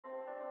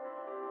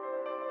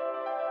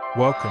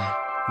Welcome,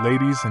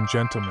 ladies and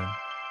gentlemen.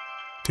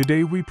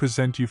 Today we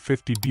present you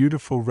 50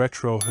 beautiful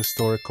retro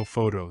historical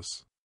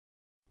photos.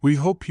 We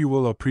hope you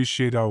will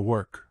appreciate our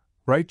work.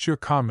 Write your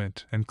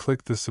comment and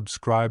click the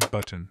subscribe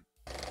button.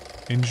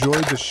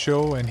 Enjoy the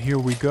show and here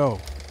we go.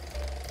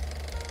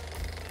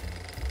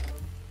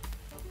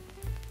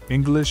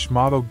 English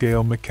model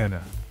Gail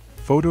McKenna.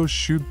 Photos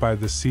shoot by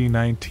the sea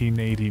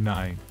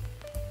 1989.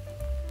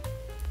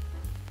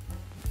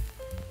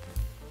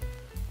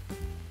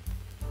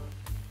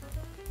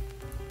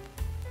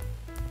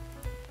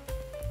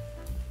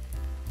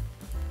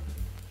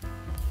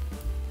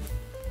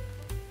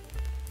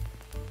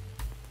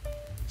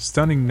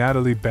 Stunning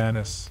Natali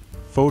Banus,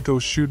 photo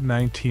shoot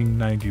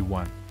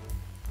 1991.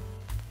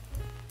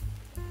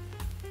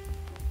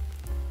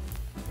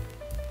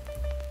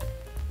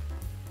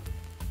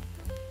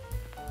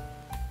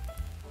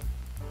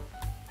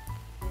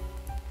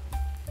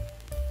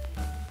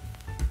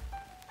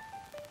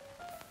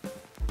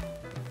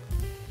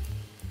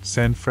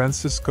 San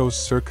Francisco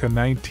circa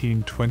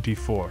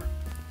 1924.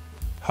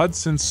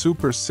 Hudson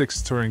Super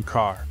 6 touring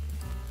car.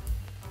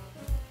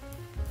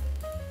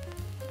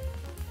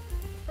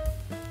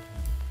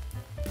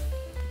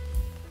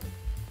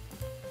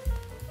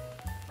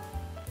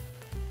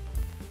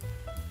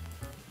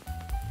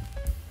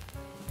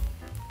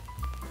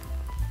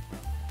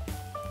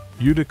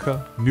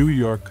 Utica, New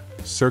York,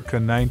 circa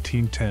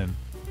 1910.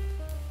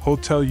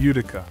 Hotel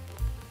Utica.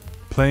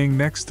 Playing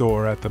next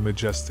door at the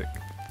Majestic.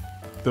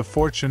 The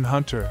Fortune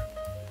Hunter.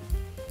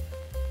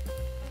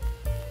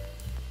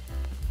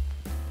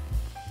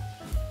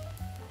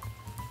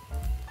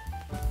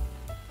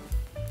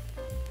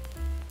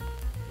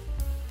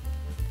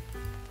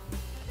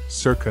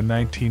 Circa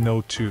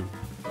 1902.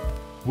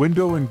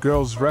 Window and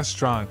Girls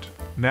Restaurant,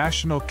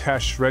 National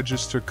Cash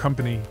Register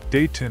Company,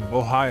 Dayton,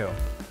 Ohio.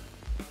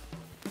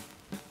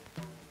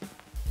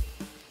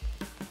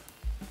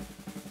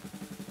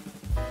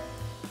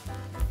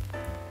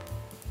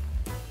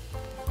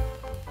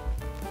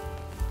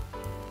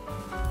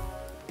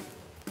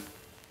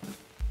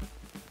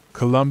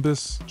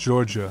 Columbus,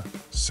 Georgia,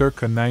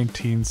 circa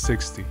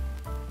 1960.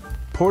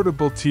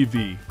 Portable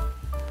TV.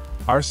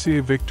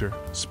 RCA Victor,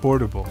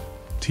 Sportable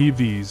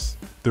TVs,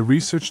 the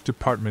research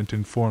department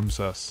informs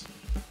us.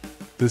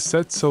 The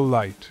set's so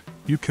light,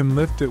 you can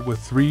lift it with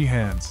 3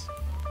 hands.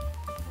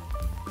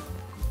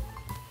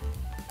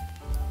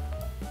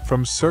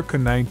 From circa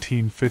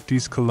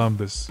 1950s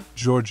Columbus,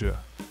 Georgia,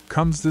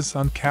 comes this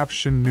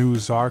uncaptioned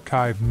news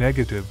archive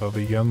negative of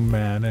a young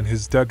man and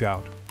his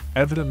dugout,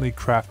 evidently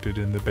crafted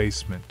in the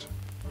basement.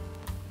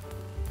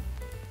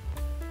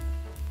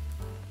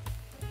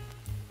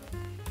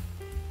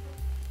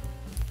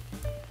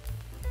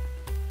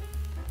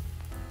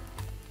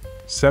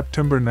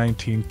 September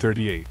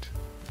 1938.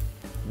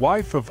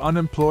 Wife of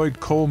unemployed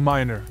coal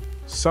miner,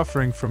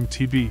 suffering from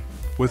TB,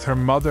 with her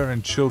mother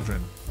and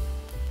children.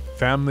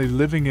 Family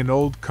living in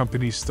old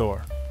company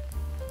store.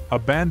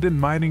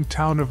 Abandoned mining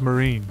town of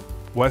Marine,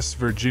 West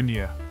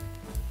Virginia.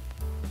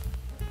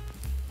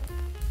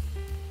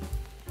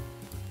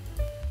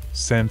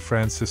 San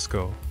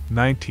Francisco,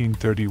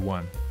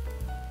 1931.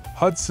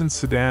 Hudson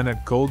sedan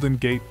at Golden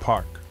Gate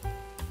Park.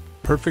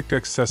 Perfect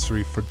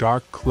accessory for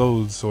dark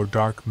clothes or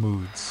dark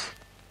moods.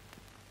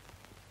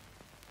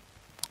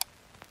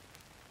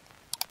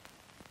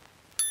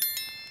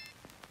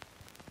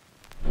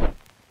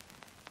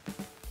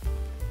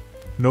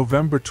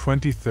 November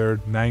 23,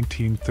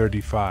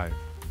 1935.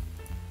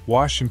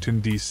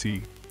 Washington,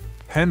 D.C.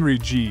 Henry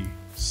G.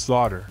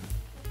 Slaughter.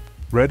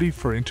 Ready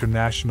for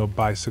international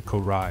bicycle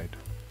ride.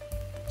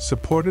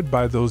 Supported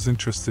by those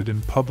interested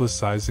in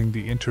publicizing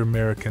the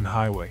Inter-American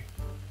Highway.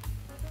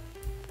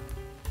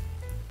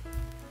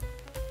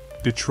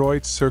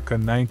 Detroit circa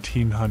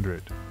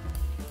 1900.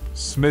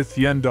 Smith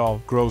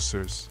Yendall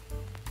Grocers.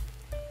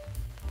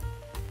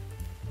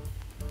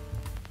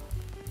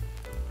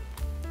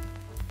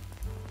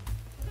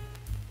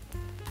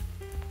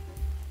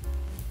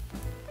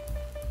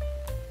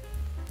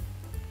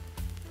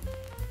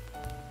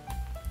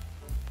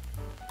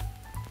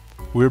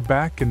 We're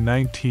back in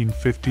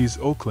 1950s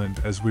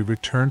Oakland as we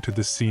return to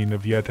the scene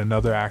of yet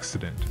another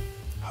accident.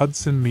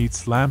 Hudson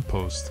meets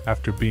lamppost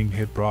after being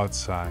hit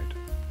broadside.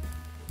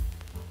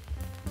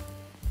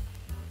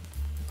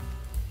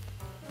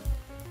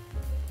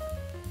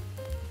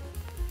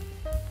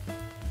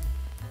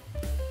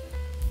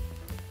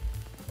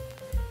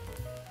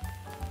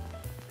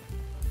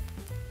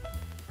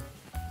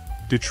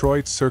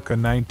 Detroit circa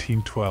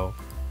 1912.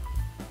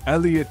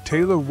 Elliott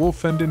Taylor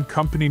Wolfenden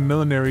Company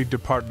Millinery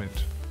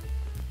Department.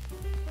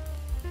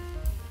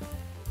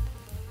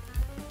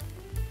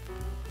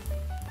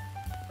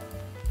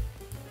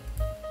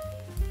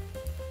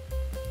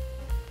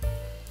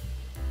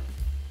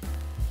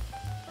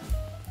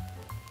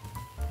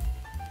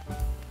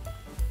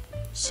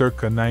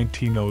 Circa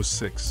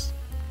 1906.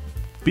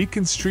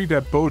 Beacon Street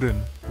at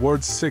Bowdoin,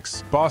 Ward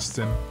 6,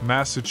 Boston,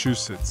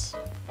 Massachusetts.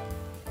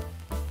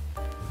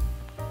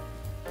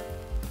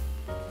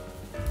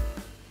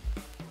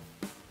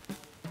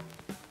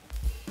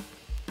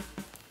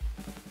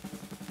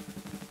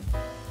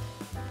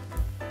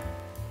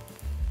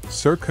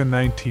 circa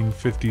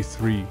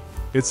 1953,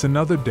 it's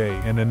another day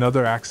and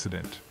another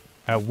accident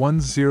at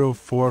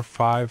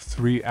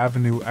 10453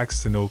 Avenue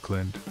X in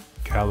Oakland,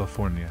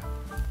 California.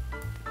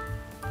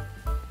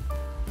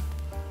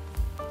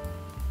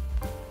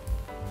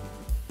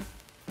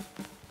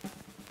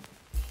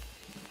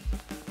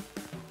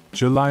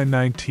 July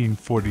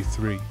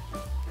 1943,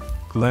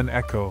 Glen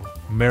Echo,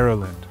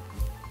 Maryland.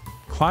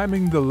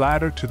 Climbing the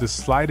ladder to the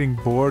sliding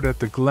board at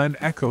the Glen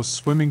Echo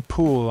swimming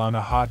pool on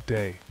a hot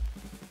day.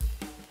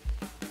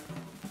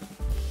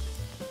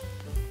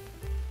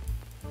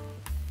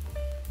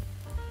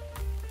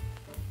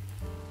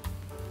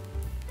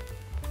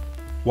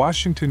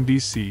 Washington,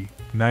 D.C.,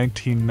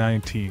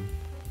 1919.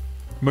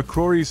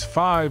 McCrory's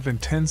 5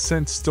 and 10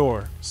 cent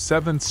store,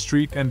 7th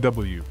Street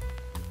NW.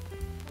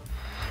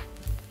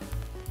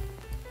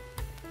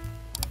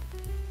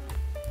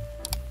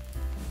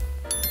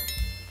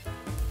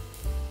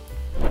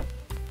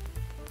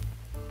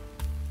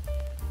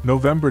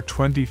 November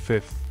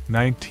 25,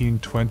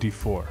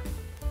 1924.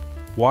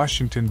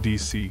 Washington,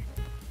 D.C.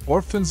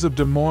 Orphans of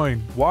Des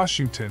Moines,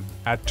 Washington,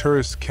 at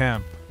tourist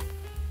camp.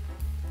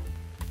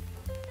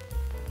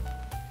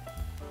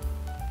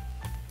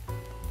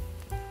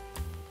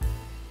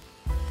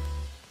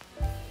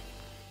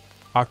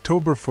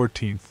 October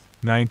 14,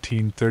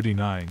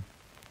 1939.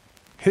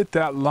 Hit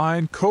that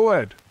line,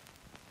 co-ed!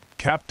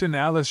 Captain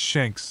Alice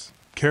Shanks,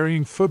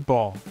 carrying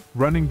football,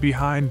 running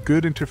behind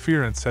good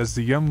interference as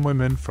the young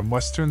women from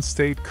Western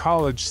State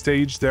College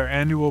staged their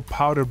annual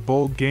Powder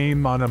Bowl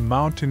game on a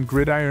mountain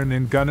gridiron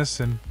in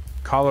Gunnison,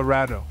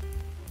 Colorado.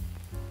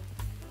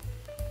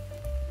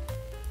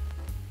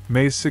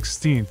 May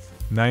 16,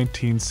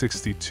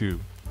 1962.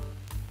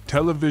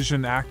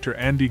 Television actor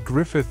Andy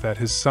Griffith at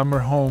his summer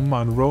home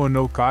on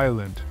Roanoke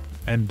Island,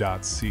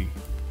 N.C.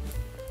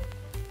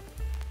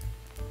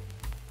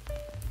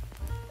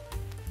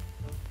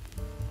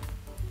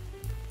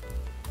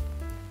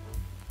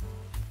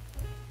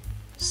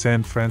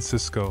 San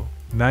Francisco,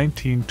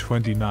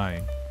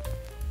 1929.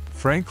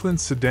 Franklin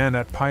sedan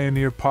at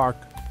Pioneer Park,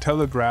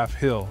 Telegraph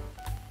Hill.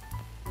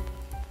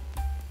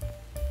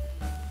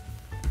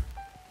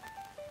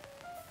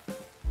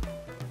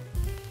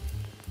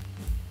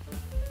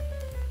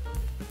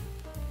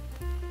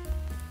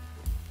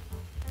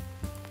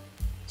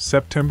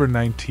 September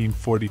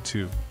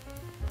 1942.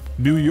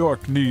 New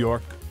York, New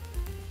York.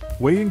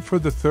 Waiting for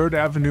the 3rd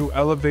Avenue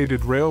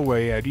Elevated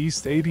Railway at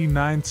East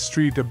 89th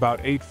Street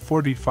about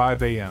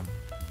 8:45 a.m.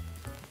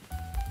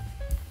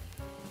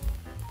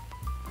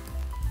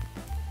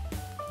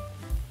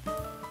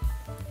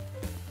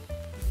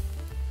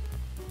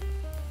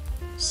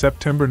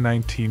 September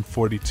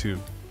 1942.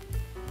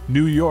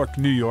 New York,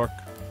 New York.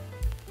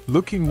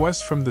 Looking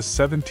west from the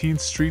 17th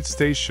Street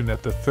station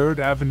at the 3rd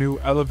Avenue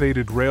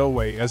Elevated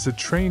Railway as a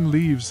train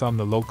leaves on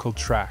the local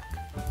track.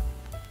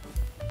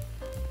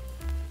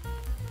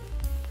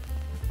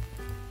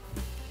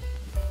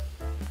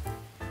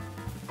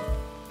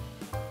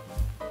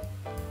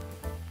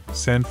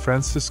 San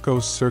Francisco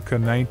circa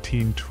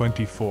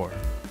 1924.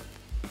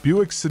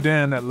 Buick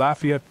sedan at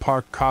Lafayette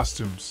Park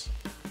Costumes.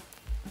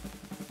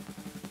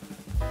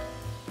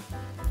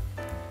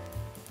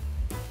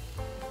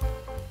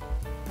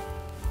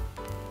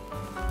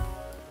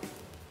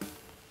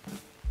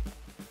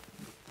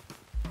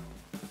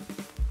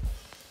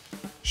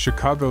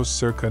 Chicago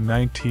circa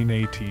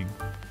 1918.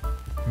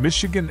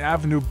 Michigan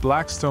Avenue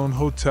Blackstone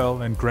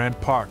Hotel and Grant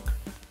Park.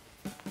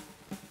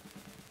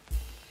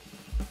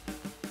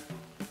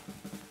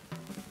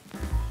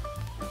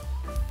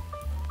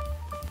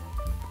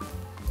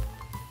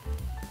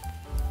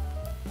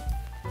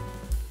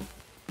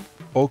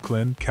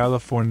 Oakland,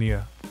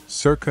 California,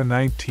 circa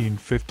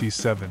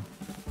 1957.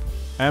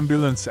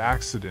 Ambulance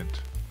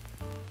accident.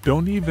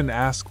 Don't even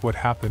ask what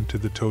happened to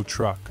the tow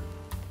truck.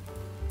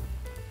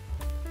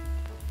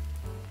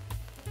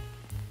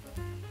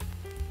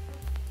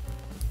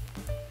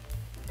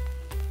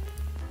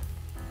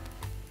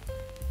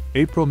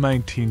 April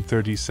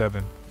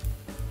 1937.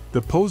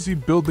 The Posey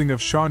Building of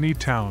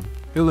Shawneetown,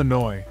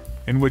 Illinois,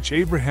 in which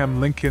Abraham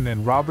Lincoln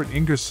and Robert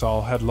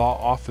Ingersoll had law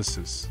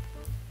offices.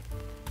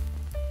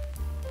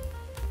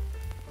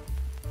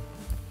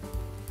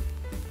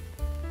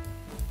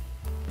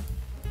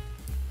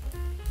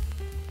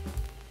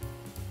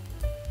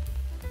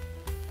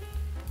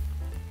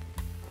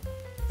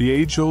 The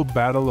age-old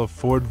battle of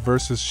Ford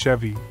versus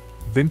Chevy,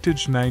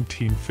 vintage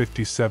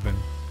 1957,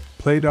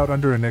 played out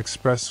under an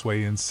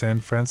expressway in San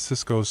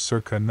Francisco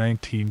circa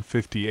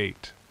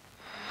 1958.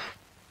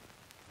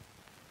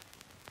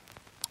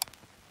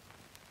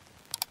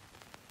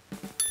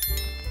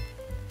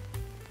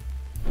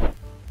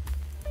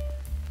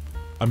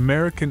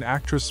 American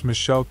actress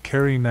Michele,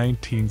 Carey,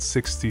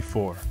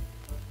 1964.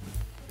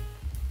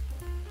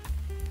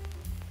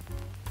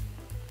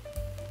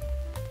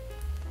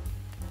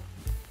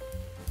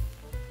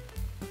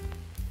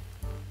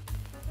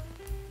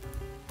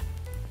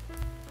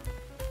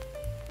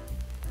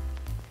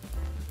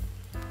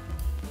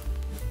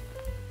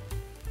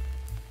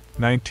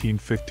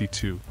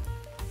 (1952).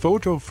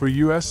 Photo for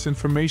U.S.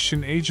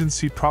 Information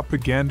Agency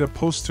propaganda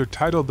poster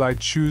titled "I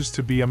Choose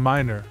to Be a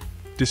Miner,"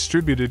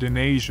 distributed in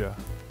Asia.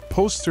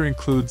 Poster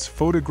includes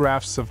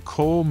photographs of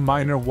coal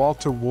miner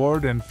Walter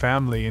Ward and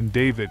family in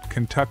David,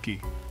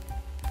 Kentucky.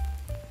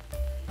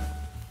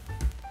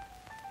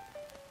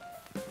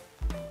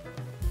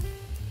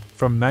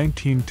 From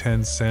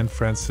 1910 San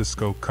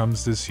Francisco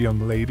comes this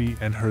young lady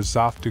and her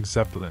Zoftig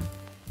Zeppelin.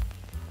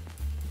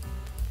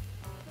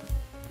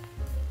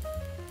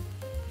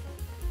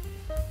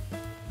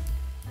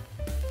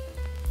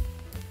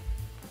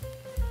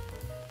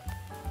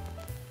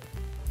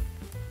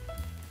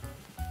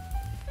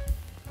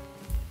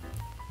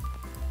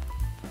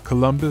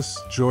 Columbus,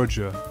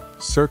 Georgia,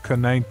 circa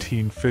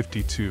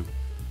 1952.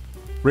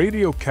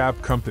 Radio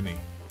Cab Company.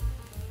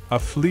 A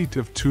fleet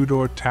of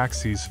two-door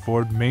taxis,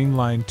 Ford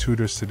mainline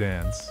Tudor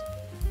sedans.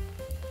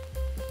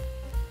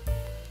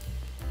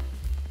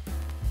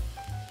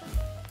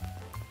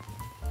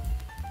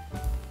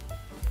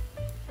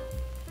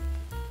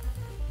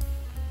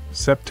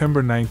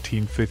 September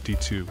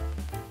 1952.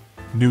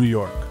 New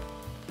York.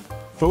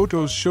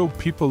 Photos show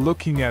people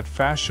looking at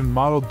fashion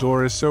model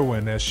Doris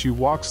Irwin as she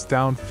walks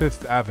down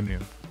Fifth Avenue,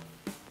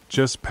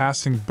 just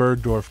passing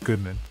Bergdorf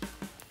Goodman.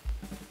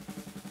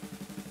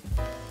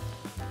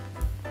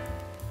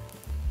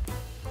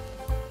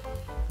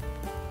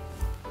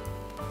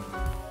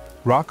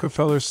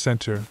 Rockefeller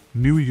Center,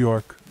 New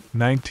York,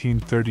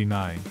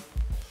 1939.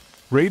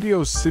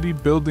 Radio City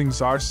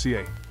Buildings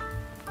RCA.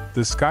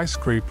 The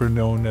skyscraper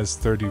known as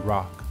 30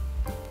 Rock.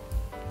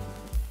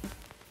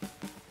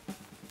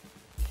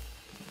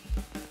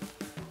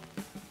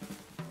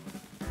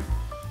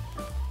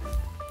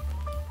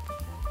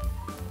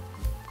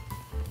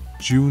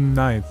 June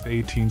 9,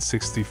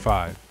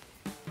 1865.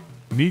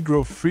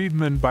 Negro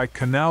freedmen by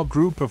Canal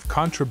group of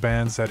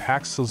contrabands at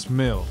Haxall's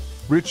Mill,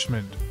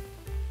 Richmond.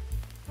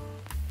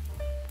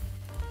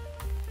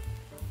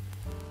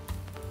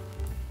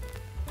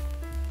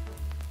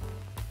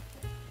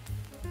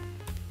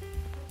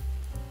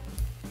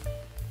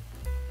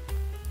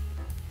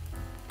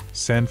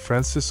 San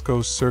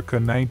Francisco circa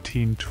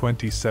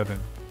 1927.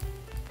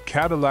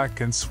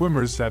 Cadillac and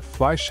swimmers at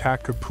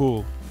Fleischhacker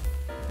Pool.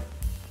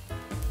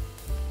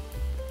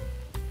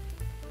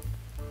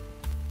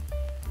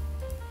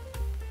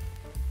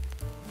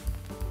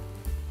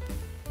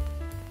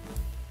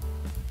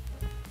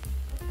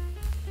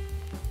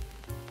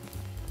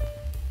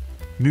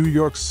 New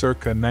York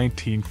circa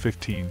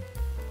 1915.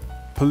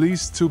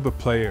 Police tuba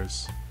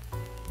players.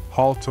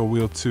 Halt or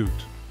we'll toot.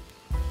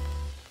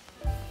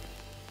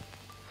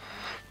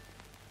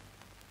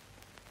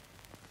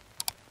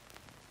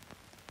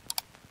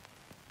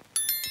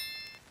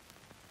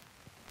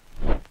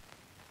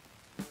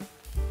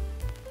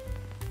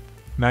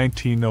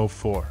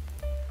 (1904)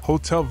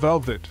 Hotel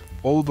Velvet,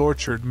 Old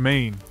Orchard,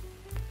 Maine.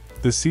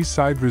 The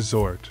seaside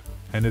resort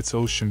and its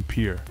ocean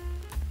pier.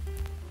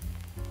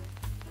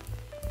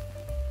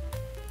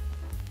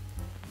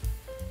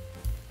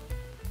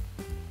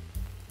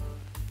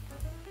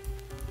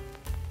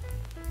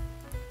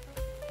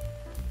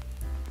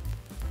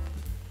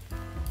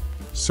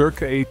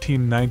 Circa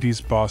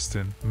 1890s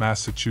Boston,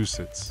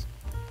 Massachusetts.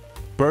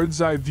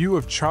 Bird's eye view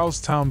of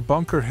Charlestown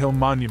Bunker Hill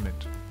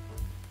Monument.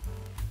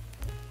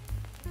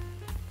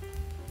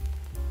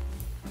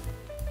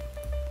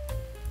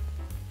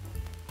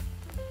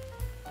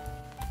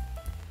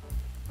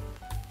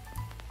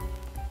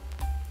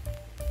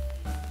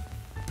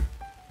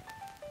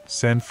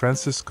 San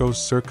Francisco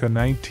circa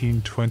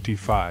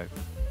 1925.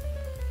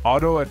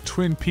 Auto at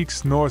Twin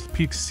Peaks North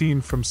Peak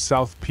seen from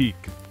South Peak.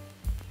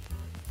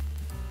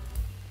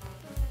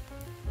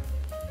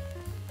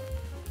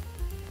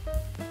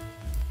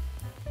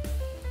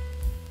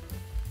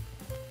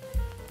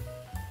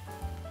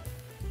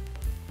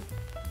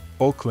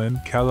 Oakland,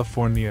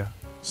 California,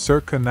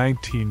 circa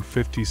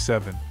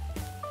 1957.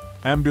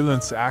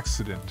 Ambulance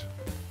accident.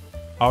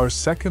 Our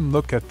second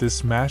look at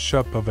this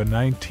mashup of a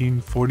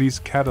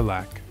 1940s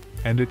Cadillac,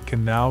 and it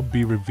can now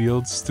be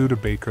revealed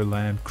Studebaker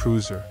Land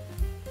Cruiser.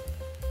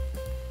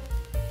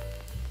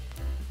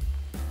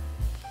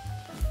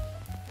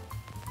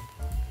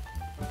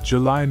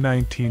 July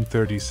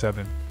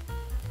 1937.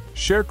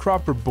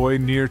 Sharecropper Boy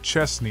near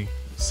Chesney,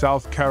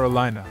 South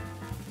Carolina.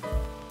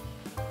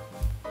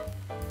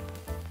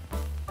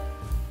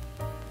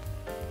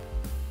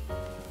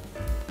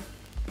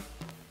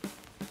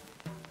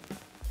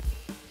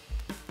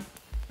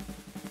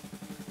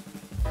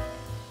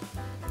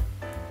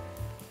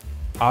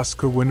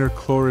 Oscar winner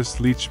Cloris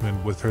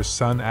Leachman with her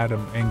son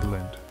Adam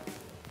England.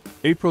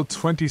 April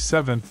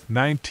 27,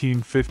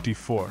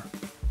 1954.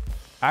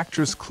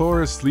 Actress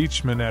Cloris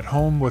Leachman at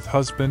home with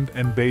husband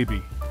and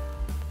baby.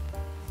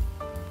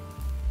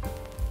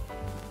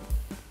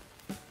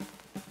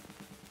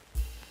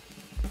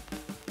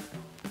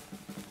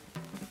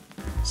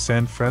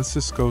 San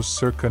Francisco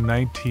circa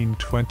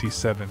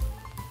 1927.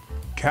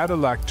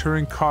 Cadillac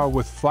touring car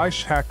with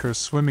Fleischhacker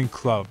Swimming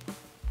Club,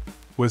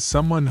 with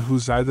someone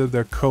who's either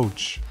their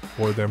coach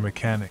or their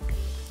mechanic.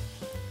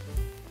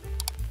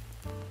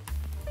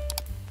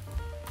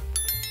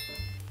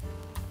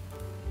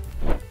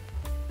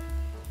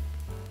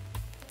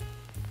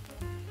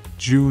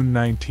 June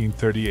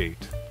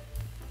 1938.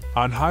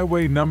 On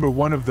Highway Number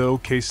 1 of the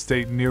OK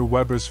State near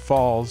Webbers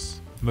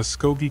Falls,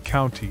 Muskogee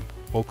County,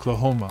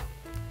 Oklahoma.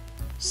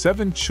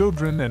 7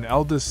 children and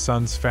eldest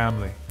son's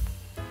family.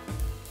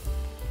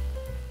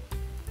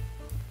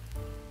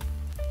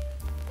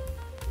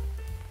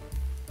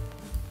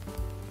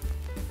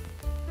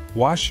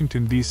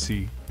 Washington,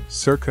 D.C.,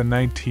 circa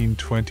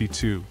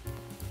 1922.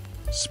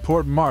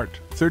 Sport Mart,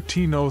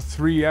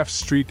 1303 F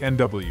Street,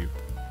 NW.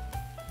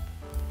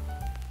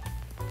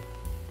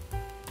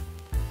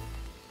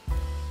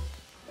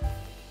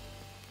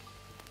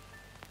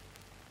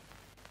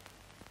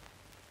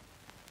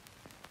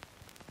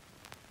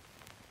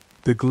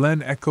 The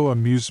Glen Echo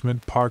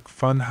Amusement Park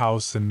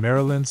Funhouse in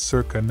Maryland,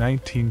 circa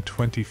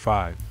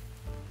 1925.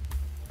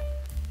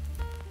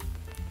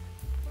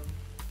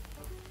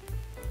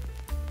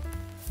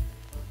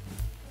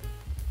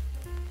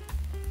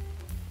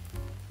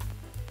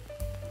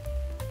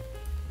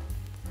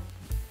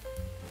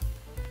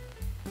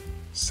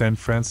 San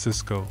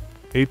Francisco,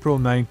 April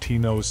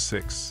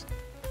 1906.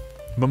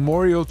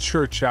 Memorial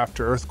Church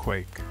after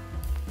earthquake.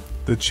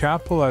 The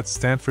chapel at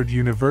Stanford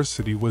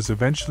University was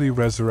eventually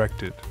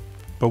resurrected,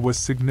 but with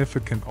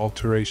significant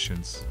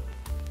alterations.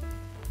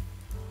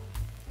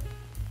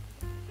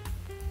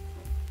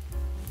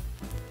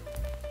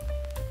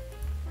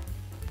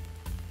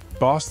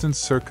 Boston,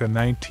 circa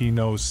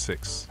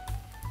 1906.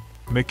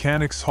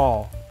 Mechanics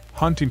Hall,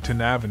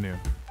 Huntington Avenue.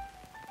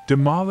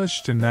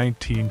 Demolished in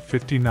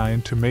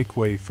 1959 to make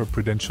way for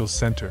Prudential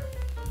Center.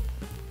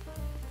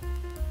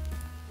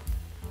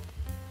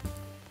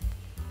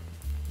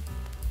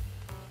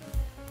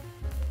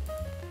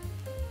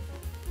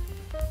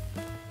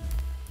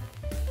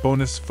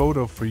 Bonus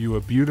photo for you,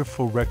 a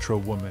beautiful retro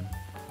woman.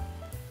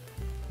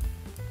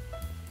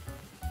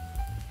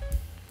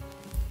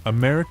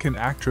 American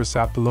actress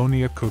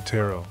Apollonia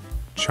Cotero,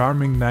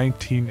 charming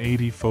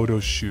 1980 photo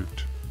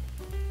shoot.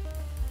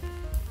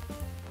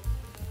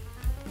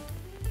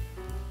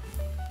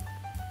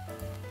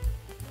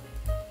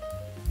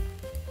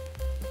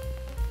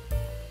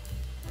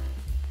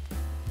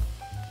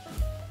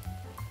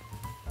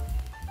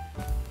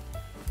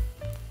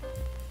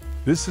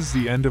 This is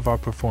the end of our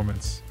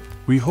performance.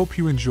 We hope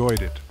you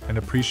enjoyed it and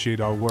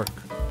appreciate our work.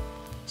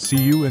 See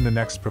you in the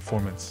next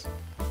performance.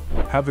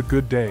 Have a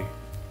good day.